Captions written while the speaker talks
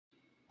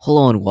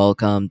Hello and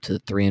welcome to the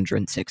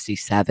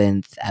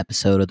 367th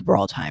episode of the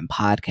Brawl Time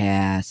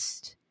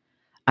Podcast.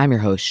 I'm your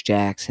host,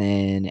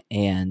 Jackson,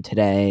 and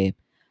today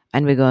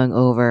I'm going to be going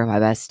over my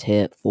best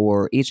tip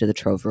for each of the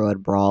Trophy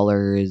Road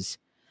Brawlers.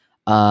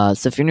 So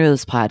if you're new to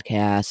this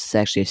podcast, it's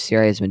actually a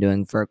series I've been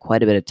doing for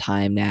quite a bit of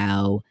time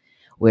now,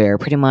 where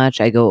pretty much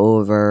I go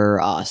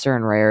over a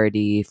certain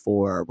rarity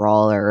for a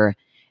brawler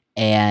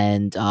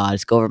and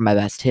just go over my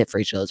best tip for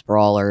each of those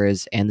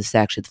brawlers. And this is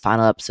actually the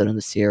final episode in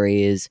the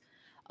series.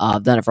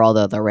 I've done it for all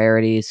the other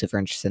rarities, so if you're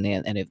interested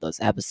in any of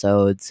those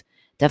episodes,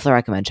 definitely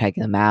recommend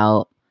checking them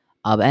out.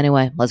 But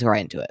anyway, let's go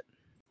right into it.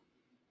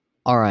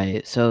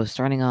 Alright, so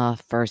starting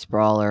off, first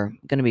brawler,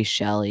 gonna be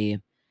Shelly.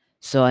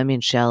 So,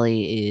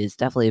 Shelly is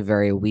definitely a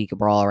very weak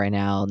brawler right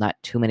now.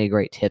 Not too many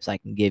great tips I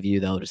can give you,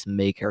 though, just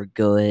make her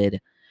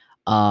good.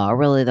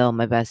 Really, though,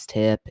 my best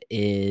tip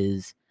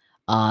is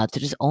to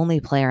just only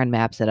play her on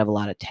maps that have a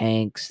lot of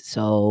tanks.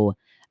 So,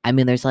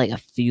 there's like a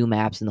few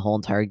maps in the whole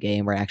entire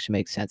game where it actually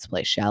makes sense to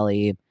play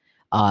Shelly.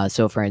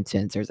 So, for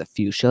instance, there's a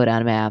few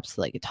showdown maps,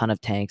 like a ton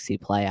of tanks you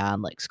play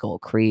on, like Skull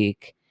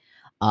Creek.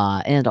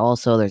 And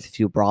also there's a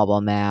few Brawl Ball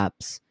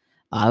maps.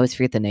 I always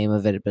forget the name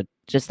of it, but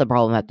just the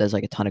Brawl Ball map does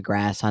like a ton of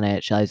grass on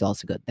it. Shelly's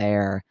also good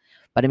there.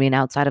 But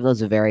outside of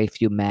those very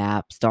few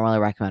maps, don't really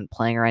recommend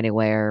playing her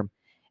anywhere.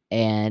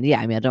 And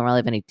yeah, I don't really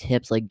have any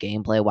tips like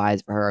gameplay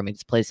wise for her.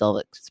 Just play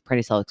it's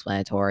pretty self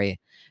explanatory.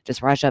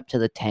 Just rush up to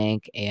the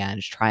tank and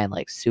just try and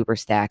like super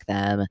stack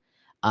them.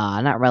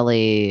 Not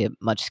really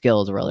much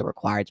skills really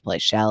required to play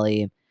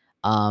Shelly.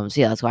 So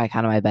yeah, that's why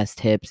kind of my best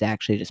tips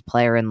actually just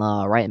play her in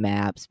the right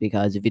maps,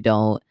 because if you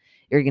don't,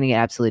 you're gonna get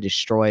absolutely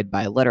destroyed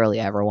by literally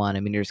everyone.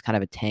 You're just kind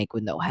of a tank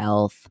with no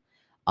health.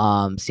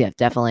 So yeah,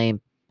 definitely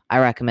I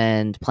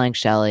recommend playing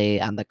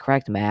Shelly on the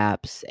correct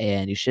maps,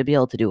 and you should be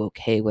able to do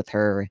okay with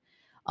her.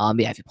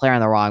 Yeah, if you play her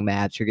on the wrong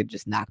maps, you're gonna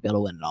just not be able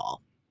to win at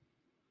all.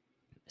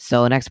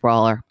 So next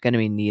brawler, gonna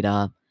be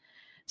Nita.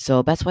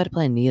 So best way to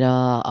play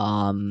Nita,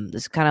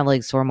 this is kind of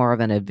like sort of more of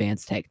an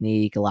advanced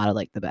technique. A lot of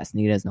like the best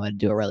Nitas know how to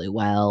do it really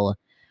well.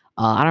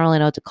 I don't really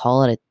know what to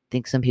call it. I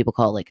think some people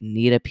call it like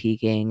Nita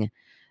peeking.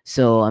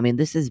 So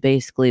this is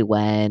basically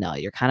when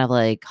you're kind of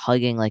like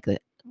hugging like the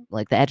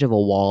edge of a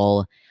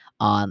wall.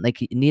 Like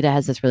Nita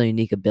has this really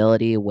unique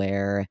ability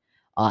where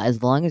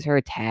as long as her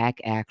attack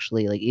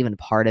actually like even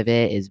part of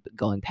it is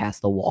going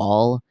past the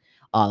wall,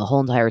 the whole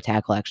entire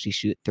attack will actually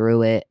shoot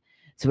through it.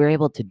 So we are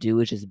able to do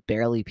is just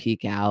barely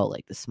peek out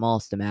like the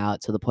smallest amount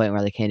to the point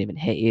where they can't even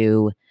hit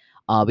you.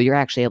 But you're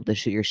actually able to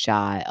shoot your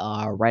shot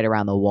right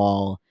around the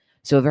wall.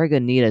 So a very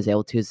good Nita is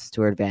able to use this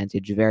to her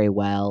advantage very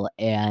well,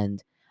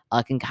 and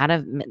can kind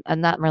of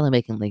not really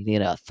making like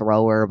Nita a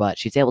thrower, but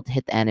she's able to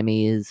hit the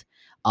enemies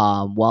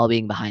while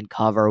being behind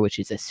cover, which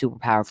is a super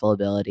powerful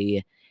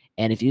ability.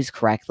 And if used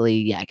correctly,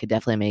 yeah, it could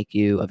definitely make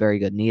you a very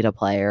good Nita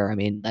player.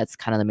 That's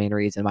kind of the main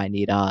reason why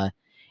Nita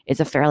it's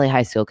a fairly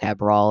high skill cap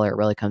brawler. It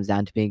really comes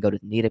down to being good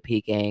at Nita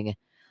peeking.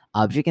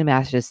 If you can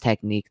master this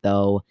technique,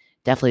 though,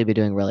 definitely be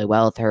doing really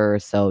well with her.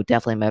 So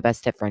definitely my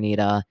best tip for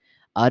Nita.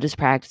 Just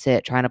practice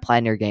it, try and apply it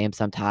in your game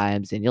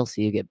sometimes, and you'll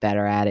see you get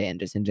better at it, and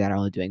just in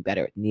general doing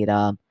better with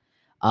Nita.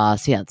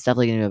 So yeah, it's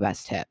definitely gonna be my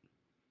best tip.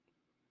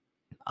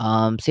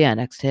 So yeah,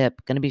 next tip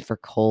gonna be for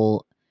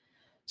Colt.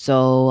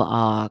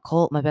 So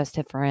Colt, my best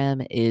tip for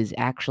him is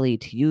actually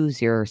to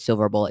use your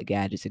silver bullet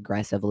gadgets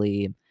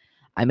aggressively.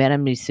 I'm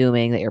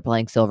assuming that you're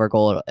playing silver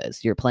gold.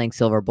 You're playing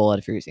silver bullet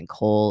if you're using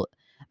Colt.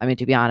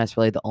 To be honest,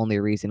 really the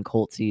only reason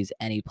Colt sees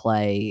any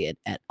play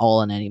at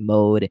all in any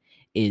mode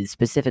is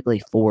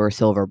specifically for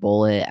silver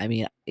bullet.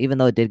 Even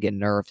though it did get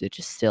nerfed, it's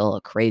just still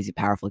a crazy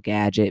powerful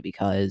gadget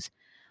because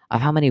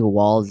of how many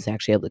walls it's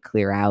actually able to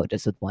clear out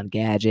just with one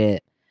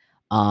gadget.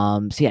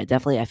 So yeah,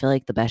 definitely, I feel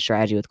like the best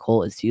strategy with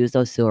Colt is to use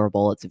those silver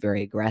bullets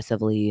very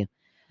aggressively.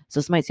 So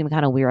this might seem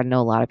kind of weird. I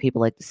know a lot of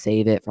people like to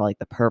save it for like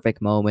the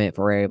perfect moment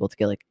for able to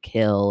get like a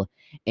kill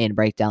and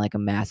break down like a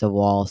massive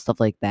wall,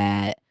 stuff like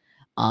that.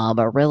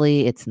 But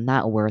really, it's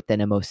not worth it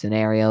in most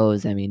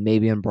scenarios.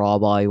 Maybe in Brawl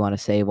Ball you want to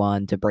save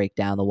one to break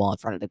down the wall in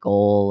front of the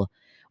goal,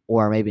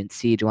 or maybe in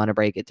Siege you want to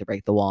break it to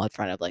break the wall in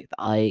front of like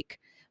the Ike.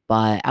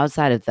 But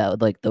outside of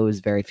that, like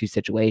those very few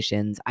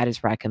situations, I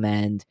just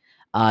recommend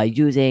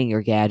using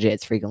your gadget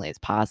as frequently as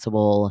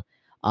possible.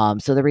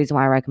 So the reason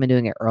why I recommend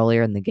doing it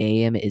earlier in the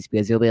game is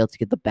because you'll be able to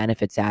get the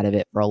benefits out of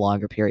it for a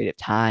longer period of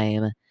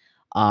time.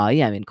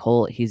 Yeah,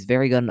 Colt, he's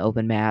very good on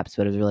open maps,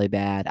 but is really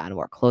bad on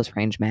more close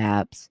range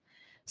maps.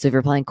 So if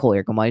you're playing Colt,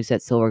 you're going to use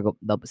that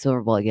the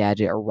silver bullet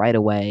gadget right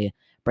away.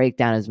 Break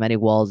down as many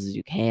walls as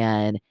you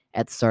can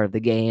at the start of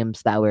the game,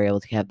 so that way you're able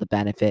to have the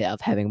benefit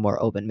of having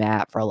more open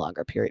map for a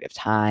longer period of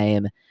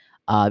time.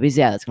 Because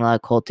yeah, that's gonna allow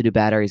Colt to do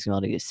better. He's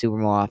gonna be able to use super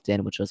more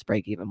often, which will just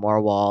break even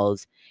more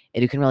walls.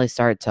 And you can really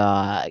start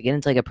to get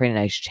into like a pretty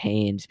nice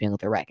chain, just being able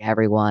to wreck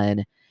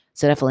everyone.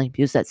 So definitely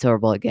use that silver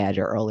bullet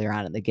gadget earlier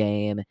on in the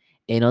game,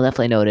 and you'll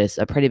definitely notice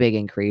a pretty big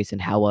increase in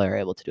how well you're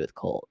able to do with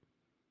Colt.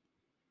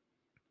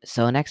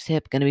 So next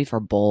tip gonna be for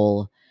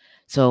Bull.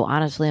 So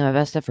honestly, my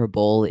best tip for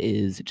Bull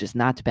is just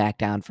not to back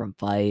down from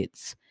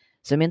fights.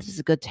 So I mean, this is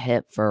a good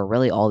tip for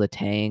really all the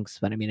tanks,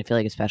 but I mean, I feel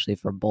like especially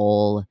for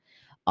Bull,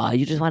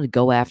 you just want to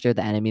go after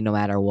the enemy no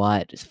matter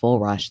what, just full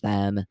rush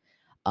them.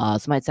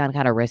 This might sound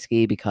kind of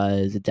risky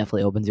because it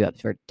definitely opens you up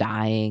for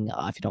dying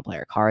if you don't play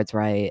your cards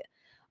right.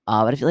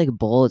 But I feel like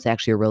Bull is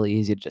actually really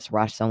easy to just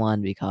rush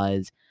someone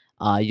because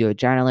you're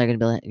generally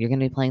going to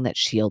be playing that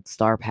shield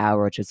star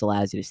power, which just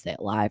allows you to stay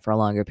alive for a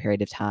longer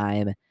period of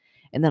time.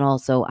 And then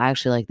also, I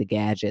actually like the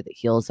gadget that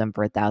heals them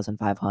for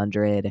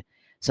 1,500.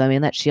 So I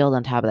mean, that shield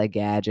on top of that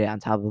gadget, on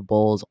top of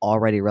Bull's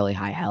already really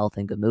high health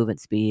and good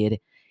movement speed,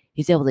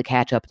 he's able to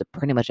catch up to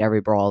pretty much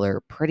every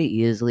brawler pretty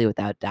easily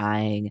without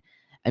dying.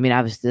 I mean,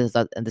 obviously,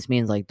 this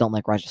means like don't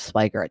like rush a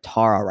Spike or a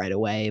Tara right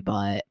away,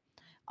 but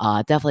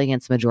definitely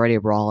against the majority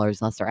of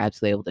brawlers, unless they're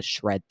absolutely able to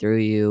shred through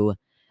you.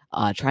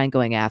 Try and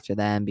going after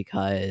them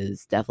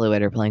because definitely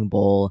when you're playing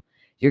Bull,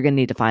 you're going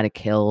to need to find a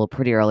kill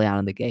pretty early on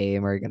in the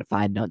game, or you're going to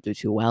find don't do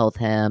too well with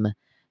him.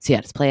 So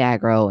yeah, just play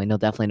aggro, and you'll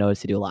definitely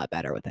notice you do a lot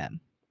better with him.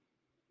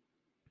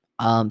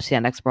 So yeah,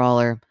 next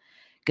brawler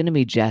gonna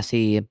be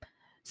Jesse.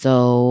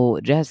 So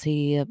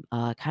Jesse,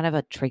 kind of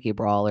a tricky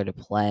brawler to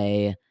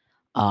play.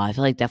 I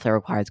feel like definitely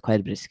requires quite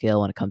a bit of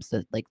skill when it comes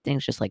to like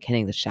things just like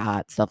hitting the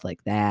shot, stuff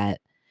like that.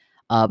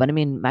 But I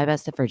mean, my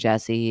best tip for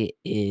Jesse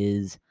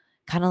is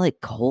kind of like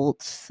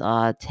Colt's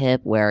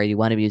tip, where you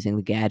want to be using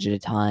the gadget a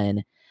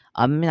ton.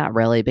 Not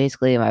really.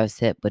 Basically, my best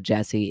tip with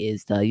Jesse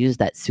is to use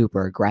that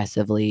super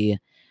aggressively.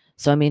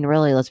 So I mean,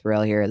 really, let's be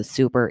real here. The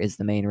super is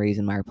the main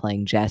reason why we're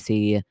playing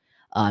Jesse.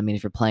 I mean,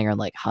 if you're playing her in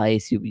like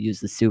heist, you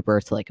use the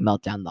super to like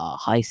melt down the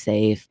heist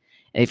safe.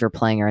 And if you're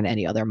playing her in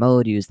any other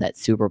mode, use that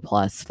super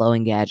plus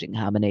slowing gadget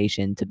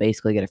combination to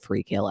basically get a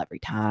free kill every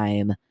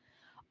time.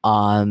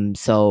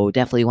 So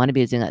definitely you want to be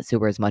using that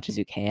super as much as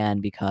you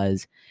can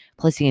because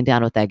placing it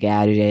down with that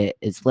gadget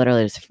is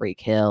literally just a free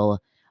kill.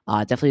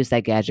 Definitely use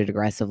that gadget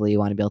aggressively. You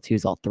want to be able to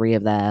use all three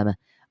of them.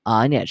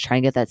 And yeah, try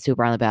and get that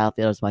super on the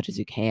battlefield as much as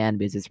you can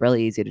because it's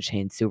really easy to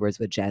chain supers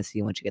with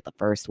Jesse once you get the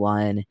first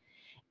one.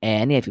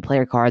 And yeah, if you play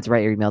your cards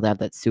right, you're gonna be able to have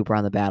that super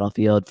on the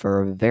battlefield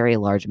for a very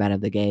large amount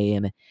of the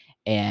game.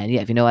 And yeah,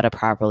 if you know how to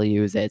properly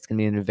use it, it's gonna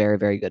be in a very,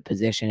 very good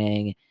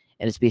positioning.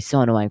 And it's be so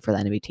annoying for the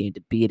enemy team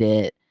to beat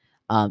it.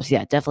 So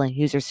yeah, definitely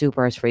use your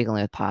super as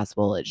frequently as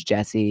possible. It's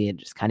Jesse and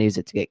just kind of use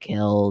it to get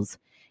kills.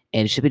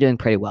 And you should be doing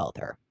pretty well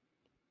with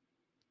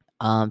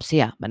her. So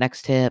yeah, my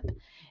next tip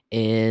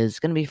is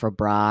gonna be for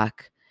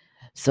Brock.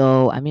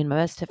 So, I mean, my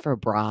best tip for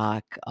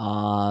Brock,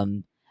 I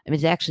mean,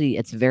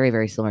 it's very,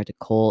 very similar to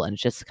Cole, and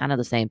it's just kind of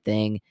the same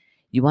thing.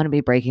 You want to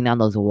be breaking down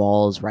those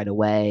walls right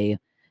away.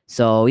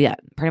 So, yeah,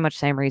 pretty much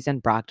same reason.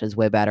 Brock does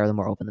way better the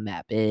more open the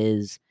map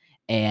is.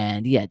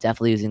 And yeah,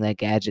 definitely using that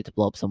gadget to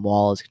blow up some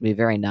walls can be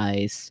very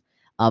nice.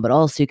 But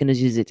also, you can just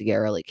use it to get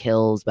early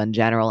kills. But in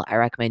general, I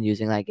recommend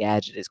using that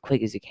gadget as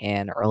quick as you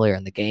can earlier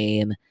in the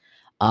game.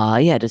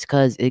 Yeah, just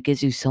because it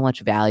gives you so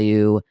much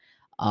value.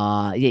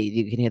 Yeah,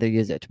 you can either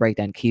use it to break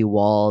down key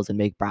walls and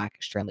make Brock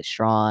extremely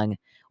strong,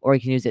 or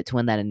you can use it to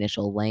win that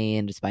initial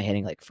lane just by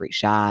hitting like free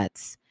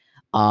shots.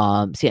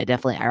 So yeah,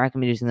 definitely, I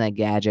recommend using that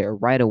gadget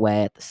right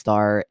away at the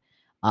start.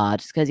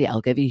 Just because yeah,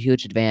 it'll give you a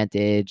huge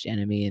advantage.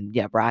 And I mean,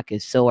 yeah, Brock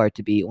is so hard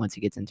to beat once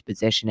he gets into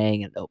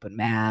positioning and open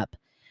map.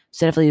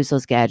 So definitely use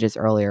those gadgets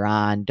earlier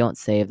on. Don't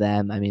save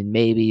them. I mean,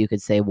 maybe you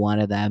could save one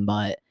of them,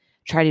 but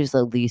try to use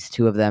at least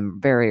two of them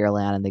very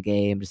early on in the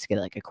game just to get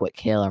like a quick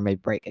kill or maybe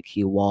break a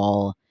key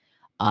wall.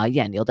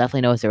 Yeah, and you'll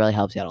definitely notice it really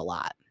helps you out a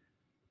lot.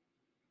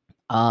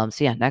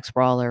 So yeah, next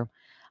brawler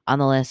on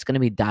the list is gonna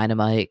be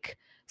Dynamite.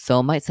 So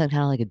it might sound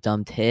kind of like a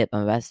dumb tip.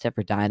 My best tip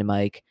for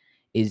Dynamite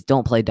is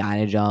don't play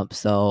Dynajump.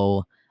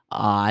 So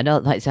I know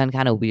it might sound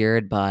kind of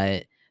weird,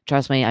 but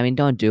trust me, I mean,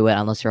 don't do it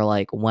unless you're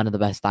like one of the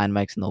best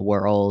Dynamites in the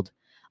world.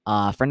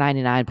 For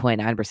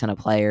 99.9% of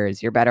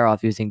players, you're better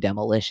off using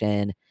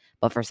Demolition.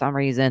 But for some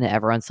reason,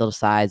 everyone still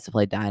decides to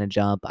play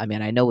Dynajump. I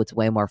mean, I know it's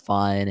way more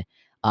fun,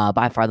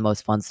 by far the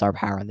most fun star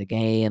power in the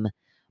game.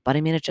 But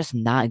I mean, it's just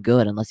not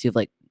good unless you've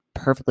like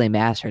perfectly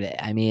mastered it.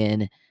 I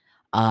mean,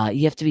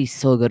 you have to be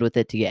so good with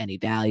it to get any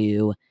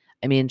value.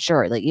 I mean,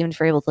 sure, like even if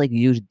you're able to like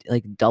use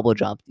like double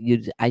jump,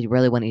 I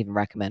really wouldn't even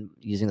recommend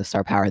using the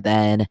star power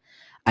then.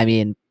 I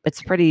mean,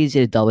 it's pretty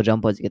easy to double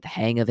jump once you get the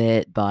hang of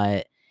it,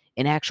 but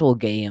in actual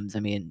games,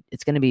 I mean,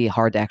 it's gonna be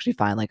hard to actually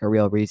find like a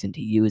real reason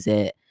to use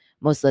it.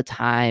 Most of the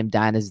time,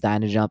 Dyna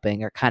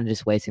jumping are kind of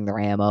just wasting their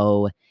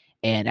ammo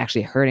and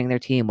actually hurting their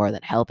team more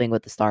than helping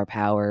with the star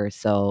power.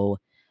 So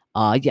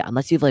yeah,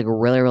 unless you've like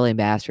really, really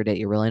mastered it,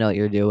 you really know what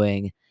you're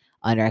doing,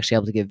 and you're actually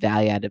able to get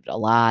value out of it a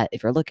lot.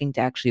 If you're looking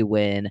to actually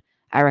win,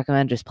 I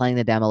recommend just playing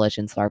the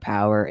Demolition Star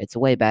Power. It's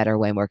way better,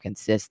 way more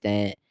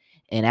consistent,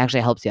 and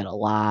actually helps you out a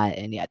lot.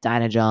 And yeah,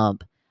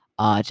 Dynajump,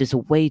 it's just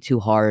way too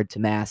hard to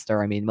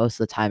master. I mean, most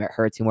of the time it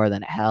hurts you more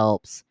than it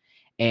helps.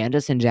 And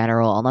just in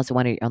general, unless you're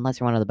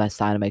one of the best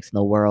Dynamics in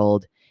the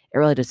world, it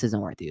really just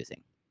isn't worth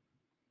using.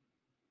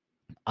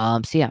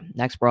 So yeah,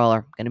 next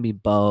brawler gonna be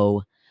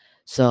Bo.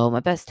 So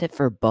my best tip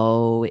for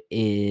Bo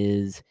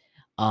is,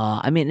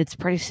 I mean, it's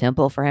pretty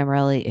simple for him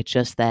really. It's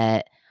just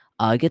that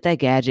get that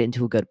gadget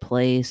into a good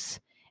place,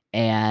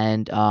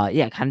 and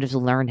yeah, kind of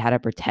just learn how to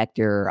protect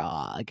your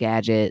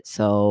gadget.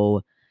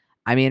 So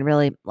I mean,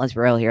 really, let's be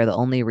real here. The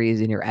only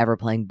reason you're ever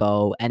playing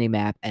bow, any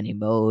map, any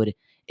mode,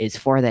 is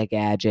for that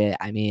gadget.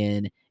 I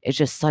mean, it's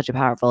just such a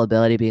powerful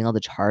ability. Being able to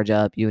charge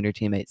up you and your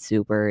teammate's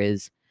super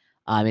is,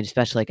 I mean,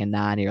 especially like a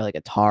Nani or like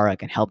a Tara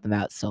can help them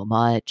out so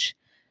much.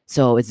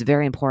 So it's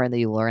very important that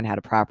you learn how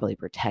to properly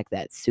protect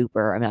that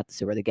super. I mean, not the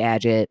super, the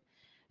gadget.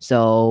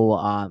 So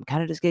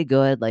kind of just get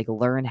good, like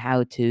learn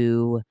how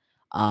to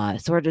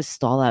sort of just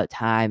stall out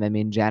time. I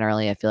mean,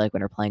 generally, I feel like when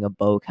you're playing a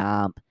bow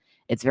comp,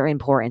 it's very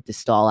important to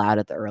stall out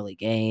at the early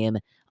game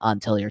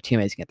until your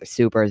teammates get their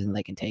supers and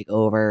they can take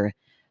over.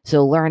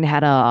 So learn how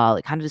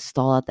to kind of just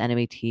stall out the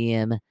enemy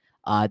team.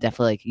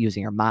 Definitely like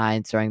using your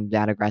mind, throwing them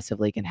down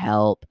aggressively can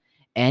help.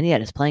 And yeah,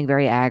 just playing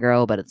very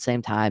aggro, but at the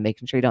same time,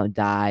 making sure you don't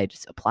die,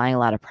 just applying a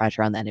lot of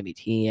pressure on the enemy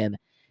team,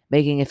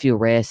 making a few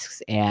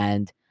risks,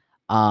 and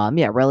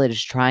yeah, really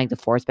just trying to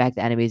force back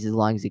the enemies as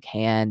long as you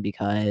can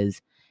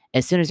because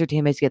as soon as your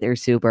teammates get their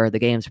super, the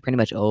game's pretty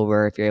much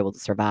over if you're able to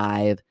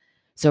survive.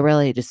 So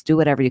really, just do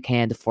whatever you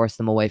can to force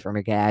them away from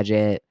your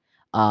gadget.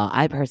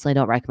 I personally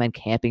don't recommend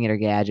camping in your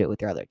gadget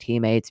with your other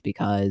teammates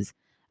because,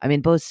 I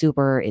mean, both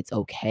super, it's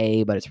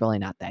okay, but it's really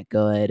not that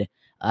good.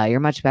 You're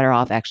much better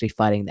off actually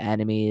fighting the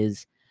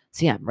enemies.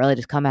 So yeah, really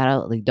just come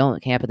out, like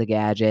don't camp at the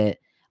gadget.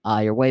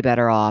 You're way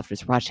better off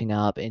just rushing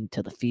up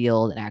into the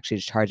field and actually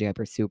just charging up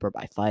your super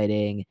by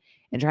fighting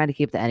and trying to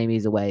keep the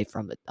enemies away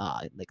from the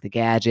like the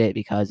gadget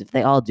because if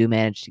they all do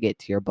manage to get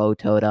to your bow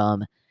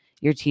totem,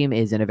 your team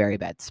is in a very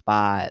bad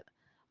spot.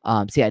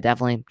 So yeah,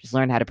 definitely just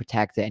learn how to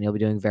protect it, and you'll be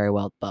doing very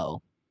well with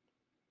bow.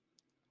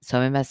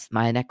 So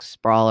my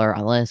next brawler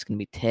on the list is gonna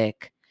be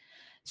Tick.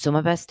 So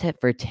my best tip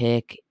for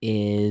Tick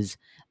is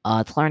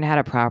to learn how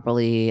to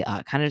properly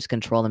kind of just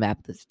control the map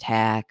with this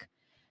attack.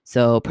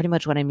 So pretty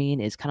much what I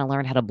mean is kind of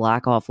learn how to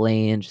block off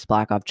lanes, just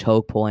block off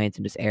choke points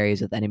and just areas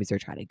that the enemies are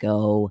trying to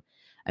go.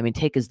 I mean,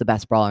 Tick is the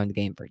best brawler in the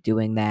game for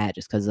doing that,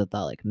 just because of the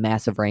like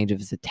massive range of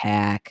his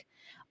attack,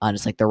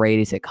 just like the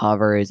radius it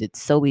covers.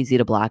 It's so easy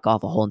to block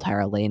off a whole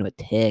entire lane with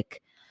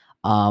Tick,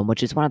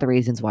 which is one of the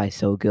reasons why it's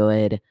so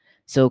good.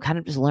 So kind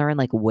of just learn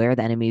like where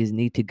the enemies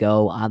need to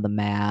go on the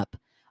map,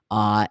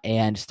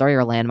 and just throw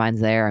your landmines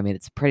there. I mean,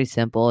 it's pretty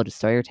simple. Just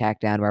throw your attack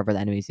down wherever the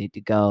enemies need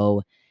to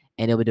go,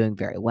 and you'll be doing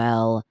very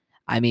well.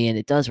 I mean,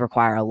 it does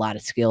require a lot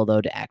of skill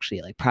though to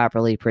actually like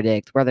properly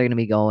predict where they're going to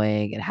be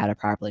going and how to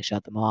properly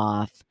shut them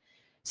off.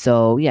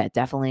 So yeah,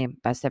 definitely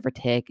best ever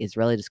tick is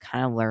really just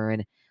kind of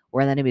learn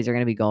where the enemies are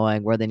going to be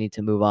going, where they need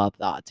to move up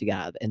to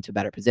get into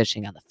better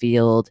positioning on the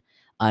field.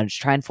 Just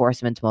try and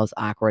force them into the most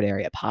awkward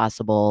area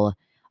possible.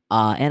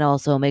 And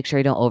also make sure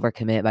you don't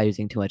overcommit by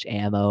using too much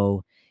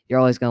ammo. You're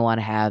always going to want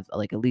to have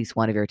like at least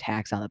one of your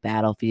attacks on the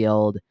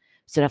battlefield.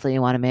 So definitely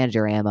you want to manage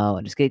your ammo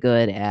and just get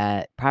good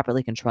at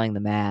properly controlling the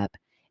map,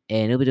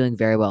 and you'll be doing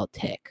very well at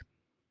Tick.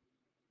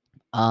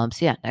 So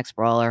yeah, next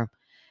brawler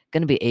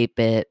gonna be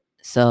 8-bit.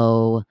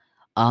 So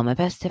my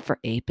best tip for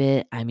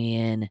 8-bit, I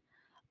mean,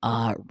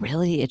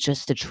 really it's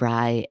just to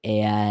try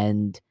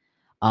and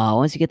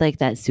once you get like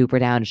that super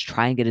down, just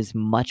try and get as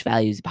much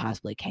value as you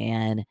possibly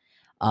can.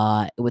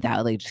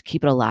 Without like just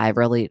keep it alive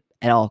really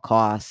at all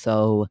costs.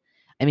 So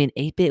I mean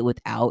 8-bit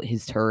without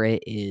his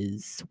turret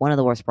is one of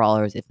the worst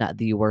brawlers, if not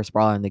the worst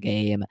brawler in the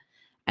game.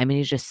 I mean,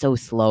 he's just so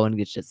slow and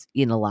gets just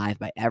eaten alive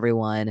by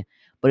everyone.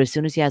 But as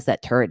soon as he has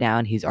that turret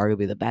down, he's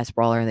arguably the best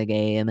brawler in the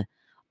game.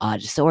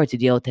 Just so hard to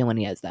deal with him when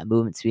he has that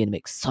movement speed and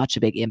makes such a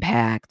big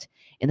impact.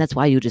 And that's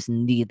why you just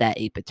need that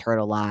 8-bit turret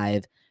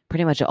alive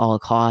pretty much at all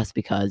costs,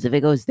 because if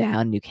it goes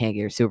down and you can't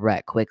get your super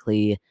back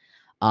quickly,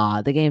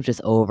 the game's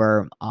just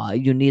over.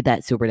 You need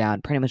that super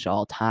down pretty much at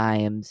all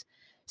times.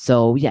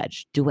 So yeah,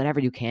 just do whatever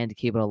you can to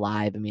keep it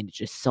alive. I mean, it's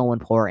just so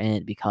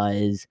important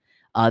because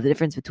the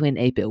difference between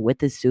 8-bit with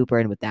this super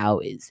and without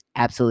is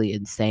absolutely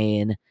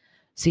insane.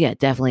 So yeah,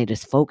 definitely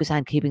just focus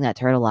on keeping that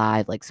turret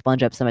alive, like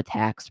sponge up some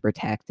attacks to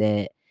protect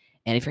it.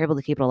 And if you're able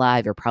to keep it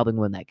alive, you're probably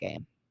gonna win that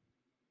game.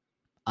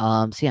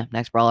 So yeah,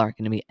 next brawler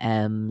gonna be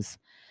Ems.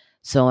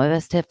 So my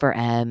best tip for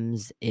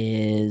Ems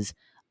is,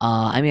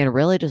 I mean,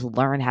 really just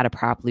learn how to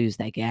properly use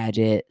that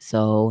gadget.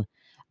 So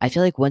I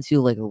feel like once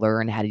you like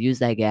learn how to use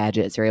that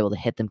gadget, so you're able to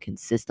hit them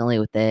consistently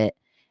with it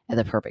at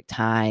the perfect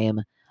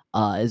time,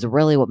 is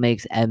really what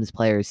makes Ems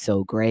players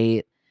so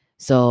great.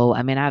 So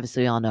I mean,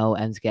 obviously, we all know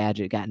Ems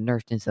gadget got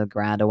nerfed into the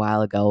ground a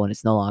while ago, and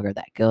it's no longer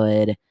that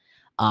good.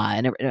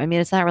 I mean,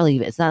 it's not really,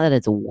 it's not that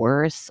it's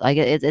worse. Like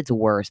it's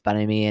worse, but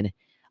I mean,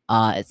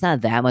 it's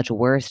not that much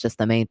worse. Just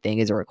the main thing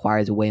is it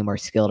requires way more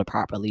skill to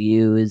properly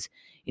use.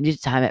 You need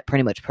to time it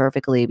pretty much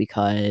perfectly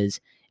because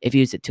if you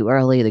use it too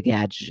early, the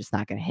gadget's just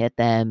not going to hit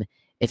them.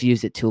 If you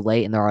use it too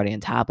late and they're already on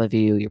top of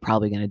you, you're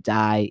probably going to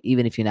die.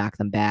 Even if you knock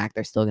them back,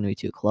 they're still going to be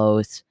too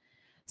close.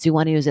 So you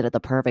want to use it at the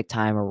perfect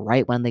time,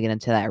 right when they get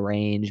into that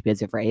range,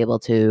 because if you're able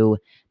to,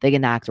 they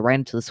get knocked right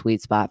into the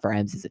sweet spot for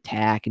Ems'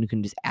 attack, and you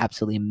can just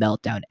absolutely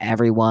melt down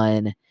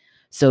everyone.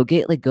 So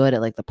get like good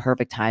at like the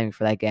perfect timing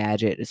for that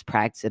gadget. Just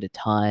practice it a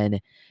ton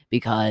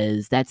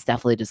because that's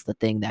definitely just the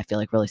thing that I feel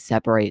like really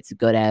separates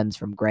good Ems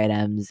from great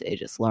Ems is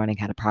just learning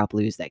how to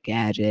properly use that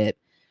gadget.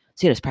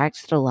 So yeah, just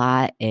practice it a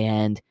lot,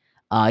 and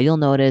you'll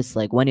notice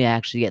like when you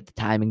actually get the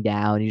timing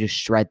down, you just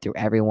shred through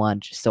everyone.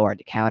 It's just so hard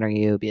to counter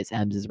you because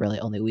Ems' really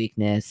only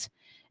weakness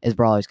is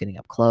brawlers getting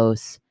up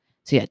close.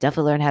 So yeah,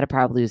 definitely learn how to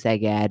properly use that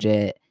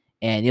gadget,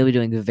 and you'll be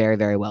doing very,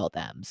 very well with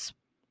Ems.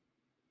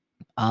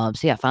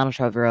 So yeah, Final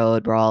Trophy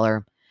Road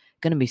Brawler,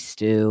 gonna be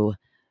Stu.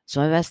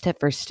 So my best tip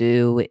for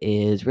Stu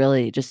is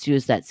really just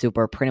use that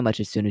super pretty much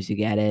as soon as you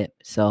get it.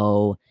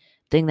 So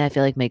thing that I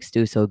feel like makes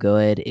Stu so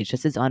good is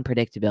just his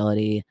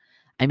unpredictability.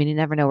 I mean, you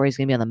never know where he's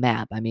gonna be on the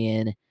map. I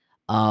mean,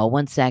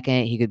 1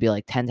 second he could be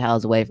like 10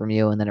 tiles away from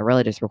you, and then it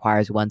really just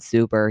requires one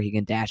super. He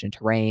can dash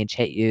into range,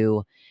 hit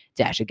you,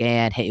 dash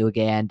again, hit you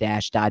again,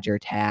 dash, dodge your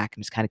attack,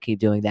 and just kind of keep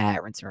doing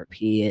that, rinse and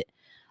repeat.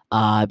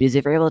 Because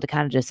if you're able to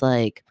kind of just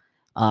like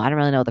I don't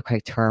really know what the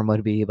correct term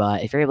would be,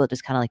 but if you're able to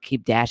just kind of like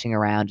keep dashing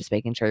around, just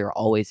making sure you're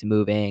always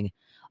moving,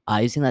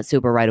 using that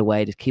super right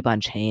away, just keep on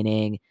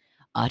chaining.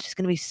 It's just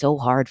gonna be so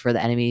hard for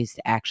the enemies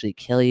to actually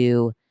kill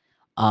you.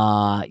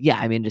 Yeah,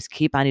 I mean, just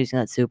keep on using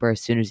that super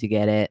as soon as you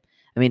get it.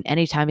 I mean,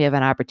 anytime you have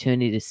an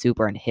opportunity to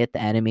super and hit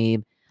the enemy,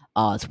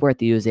 it's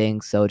worth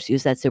using. So just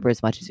use that super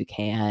as much as you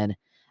can.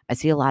 I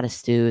see a lot of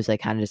stews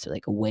like kind of just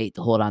like wait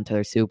to hold on to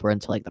their super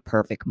until like the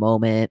perfect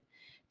moment.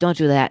 Don't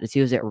do that. Just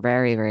use it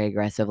very, very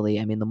aggressively.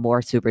 I mean, the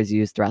more supers you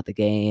use throughout the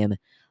game,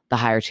 the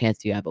higher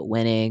chance you have of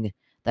winning.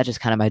 That's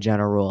just kind of my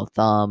general rule of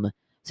thumb.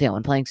 So yeah,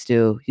 when playing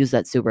Stu, use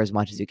that super as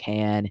much as you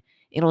can.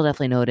 You'll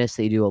definitely notice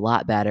that you do a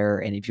lot better.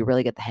 And if you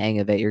really get the hang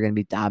of it, you're going to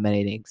be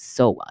dominating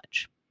so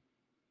much.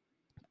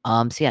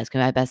 So yeah, it's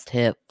gonna be my best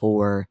tip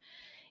for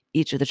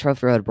each of the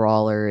Trophy Road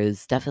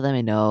brawlers. Definitely let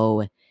me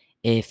know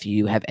if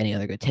you have any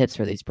other good tips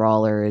for these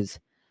brawlers.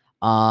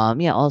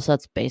 Yeah, also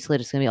that's basically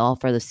just gonna be all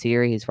for the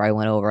series where I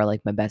went over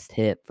like my best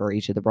tip for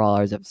each of the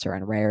brawlers of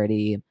certain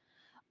rarity.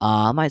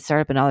 I might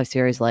start up another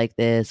series like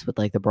this with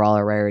like the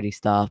brawler rarity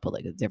stuff, but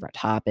like a different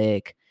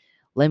topic.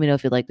 Let me know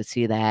if you'd like to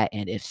see that,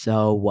 and if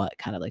so, what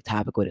kind of like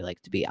topic would you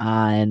like to be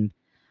on?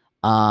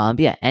 But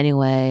yeah,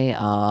 anyway,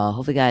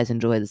 hopefully you guys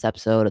enjoyed this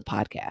episode of the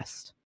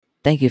podcast.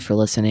 Thank you for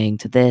listening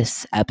to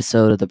this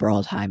episode of the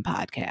Brawl Time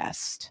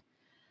Podcast.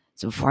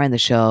 So before I end the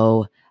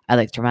show, I'd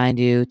like to remind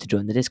you to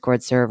join the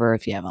Discord server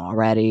if you haven't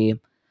already.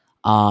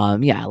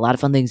 Yeah, a lot of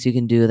fun things you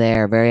can do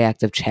there. Very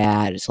active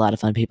chat. Just a lot of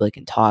fun people you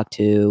can talk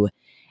to.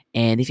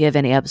 And if you have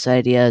any episode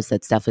ideas,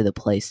 that's definitely the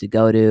place to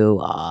go to.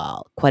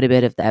 Quite a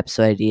bit of the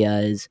episode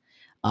ideas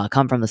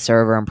come from the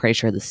server. I'm pretty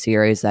sure the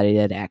series that I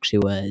did actually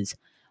was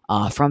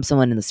from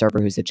someone in the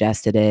server who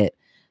suggested it.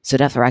 So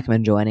definitely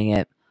recommend joining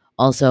it.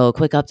 Also, a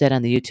quick update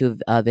on the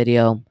YouTube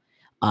video.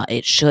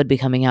 It should be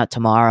coming out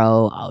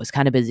tomorrow. I was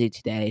kind of busy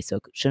today, so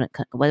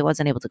I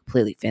wasn't able to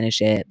completely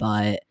finish it,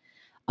 but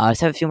I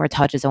just have a few more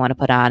touches I want to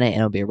put on it, and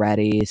it'll be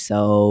ready.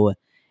 So,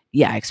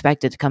 yeah, I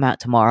expect it to come out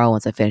tomorrow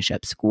once I finish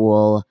up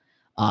school.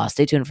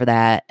 Stay tuned for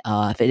that.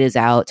 If it is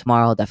out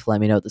tomorrow, definitely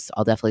let me know.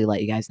 I'll definitely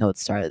let you guys know at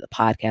the start of the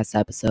podcast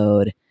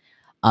episode.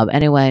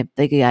 Anyway,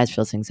 thank you guys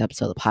for listening to this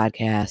episode of the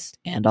podcast,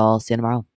 and I'll see you tomorrow.